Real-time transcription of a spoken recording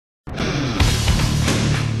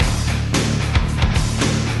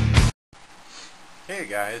Hey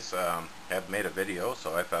guys, have made a video,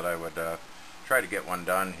 so I thought I would try to get one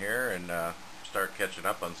done here and start catching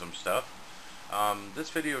up on some stuff. This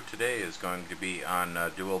video today is going to be on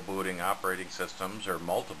dual booting operating systems, or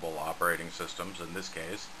multiple operating systems in this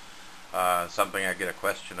case. Something I get a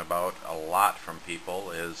question about a lot from people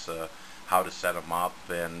is how to set them up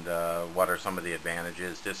and what are some of the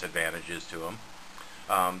advantages, disadvantages to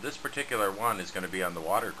them. This particular one is going to be on the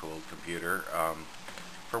water-cooled computer.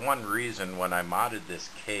 For one reason, when I modded this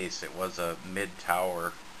case, it was a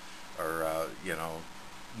mid-tower or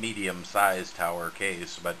medium-sized tower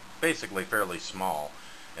case, but basically fairly small.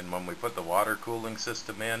 And when we put the water cooling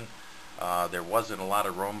system in, there wasn't a lot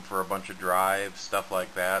of room for a bunch of drives, stuff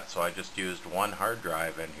like that, so I just used one hard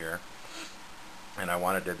drive in here. And I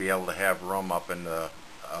wanted to be able to have room up in the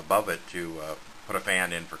above it to put a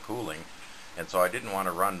fan in for cooling. And so I didn't want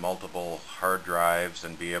to run multiple hard drives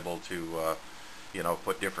and be able to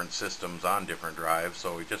put different systems on different drives,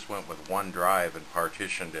 so we just went with one drive and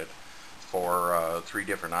partitioned it for 3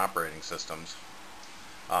 different operating systems.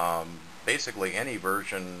 Basically any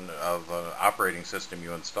version of an operating system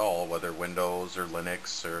you install, whether Windows or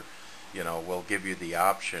Linux or will give you the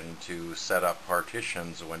option to set up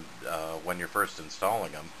partitions when you're first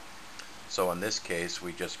installing them. So in this case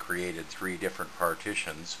we just created 3 different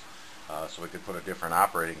partitions so we could put a different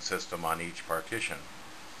operating system on each partition.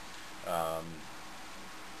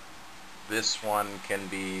 This one can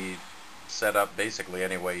be set up basically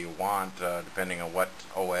any way you want, depending on what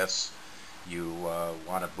OS you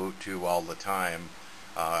want to boot to all the time.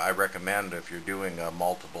 I recommend, if you're doing a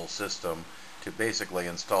multiple system, to basically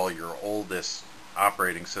install your oldest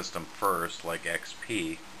operating system first, like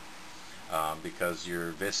XP, because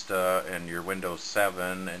your Vista and your Windows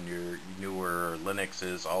 7 and your newer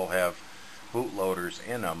Linuxes all have bootloaders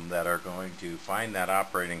in them that are going to find that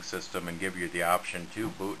operating system and give you the option to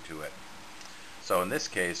boot to it. So in this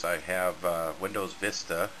case I have Windows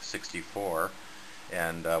Vista 64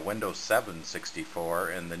 and Windows 7 64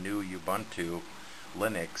 and the new Ubuntu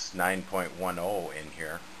Linux 9.10 in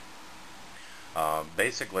here.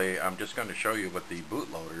 Basically I'm just going to show you what the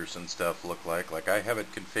bootloaders and stuff look like. Like, I have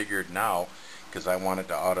it configured now because I want it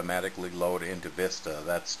to automatically load into Vista.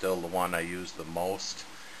 That's still the one I use the most.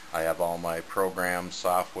 I have all my program,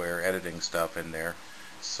 software, editing stuff in there.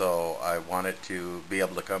 So I want it to be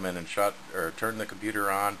able to come in and turn the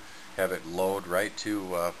computer on, have it load right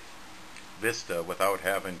to Vista without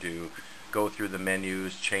having to go through the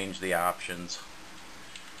menus, change the options.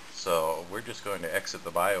 So we're just going to exit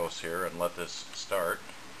the BIOS here and let this start.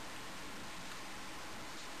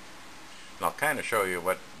 And I'll kind of show you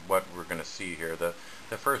what we're going to see here. The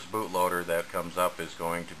first bootloader that comes up is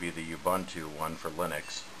going to be the Ubuntu one for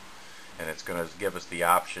Linux. And it's going to give us the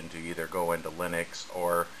option to either go into Linux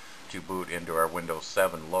or to boot into our Windows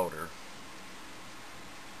 7 loader.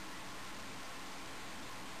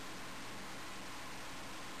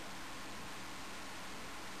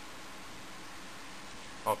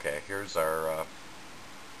 Okay, here's our, I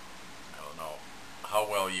don't know how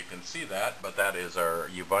well you can see that, but that is our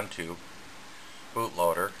Ubuntu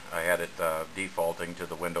bootloader. I had it defaulting to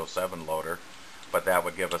the Windows 7 loader. But that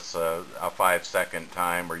would give us a 5-second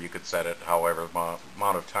time, or you could set it however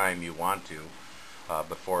amount of time you want to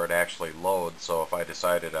before it actually loads. So if I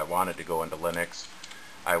decided I wanted to go into Linux,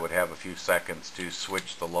 I would have a few seconds to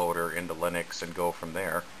switch the loader into Linux and go from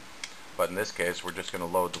there. But in this case we're just going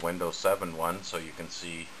to load the Windows 7 one so you can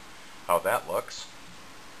see how that looks.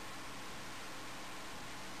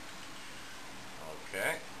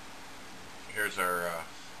 Okay, here's our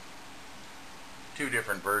 2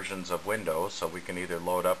 different versions of Windows, so we can either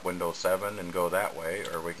load up Windows 7 and go that way,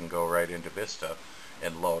 or we can go right into Vista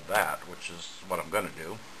and load that, which is what I'm going to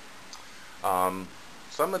do.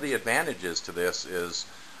 Some of the advantages to this is,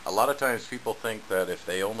 a lot of times people think that if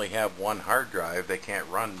they only have one hard drive they can't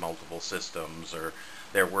run multiple systems, or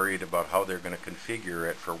they're worried about how they're going to configure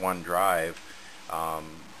it for one drive.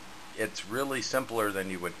 It's really simpler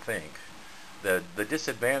than you would think. The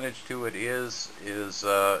disadvantage to it is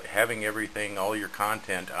having everything, all your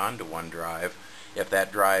content, onto one drive. If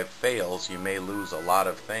that drive fails, you may lose a lot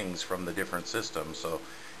of things from the different systems. So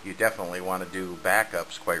you definitely want to do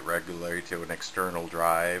backups quite regularly to an external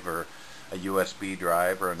drive or a USB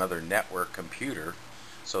drive or another network computer,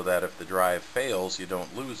 so that if the drive fails you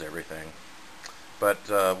don't lose everything.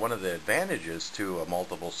 But one of the advantages to a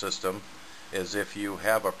multiple system is if you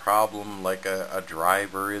have a problem like a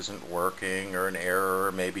driver isn't working, or an error,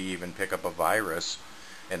 or maybe even pick up a virus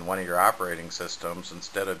in one of your operating systems,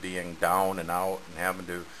 instead of being down and out and having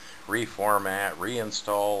to reformat, reinstall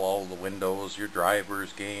all the Windows, your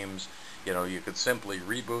drivers, games, you could simply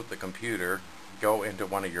reboot the computer, go into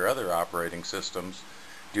one of your other operating systems,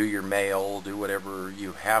 do your mail, do whatever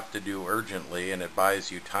you have to do urgently, and it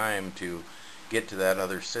buys you time to get to that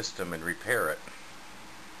other system and repair it.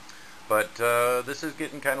 But this is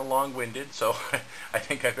getting kind of long-winded, so I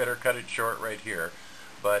think I better cut it short right here.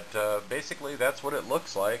 But basically that's what it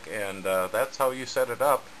looks like, and that's how you set it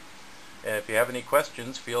up. And if you have any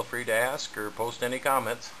questions, feel free to ask or post any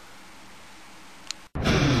comments.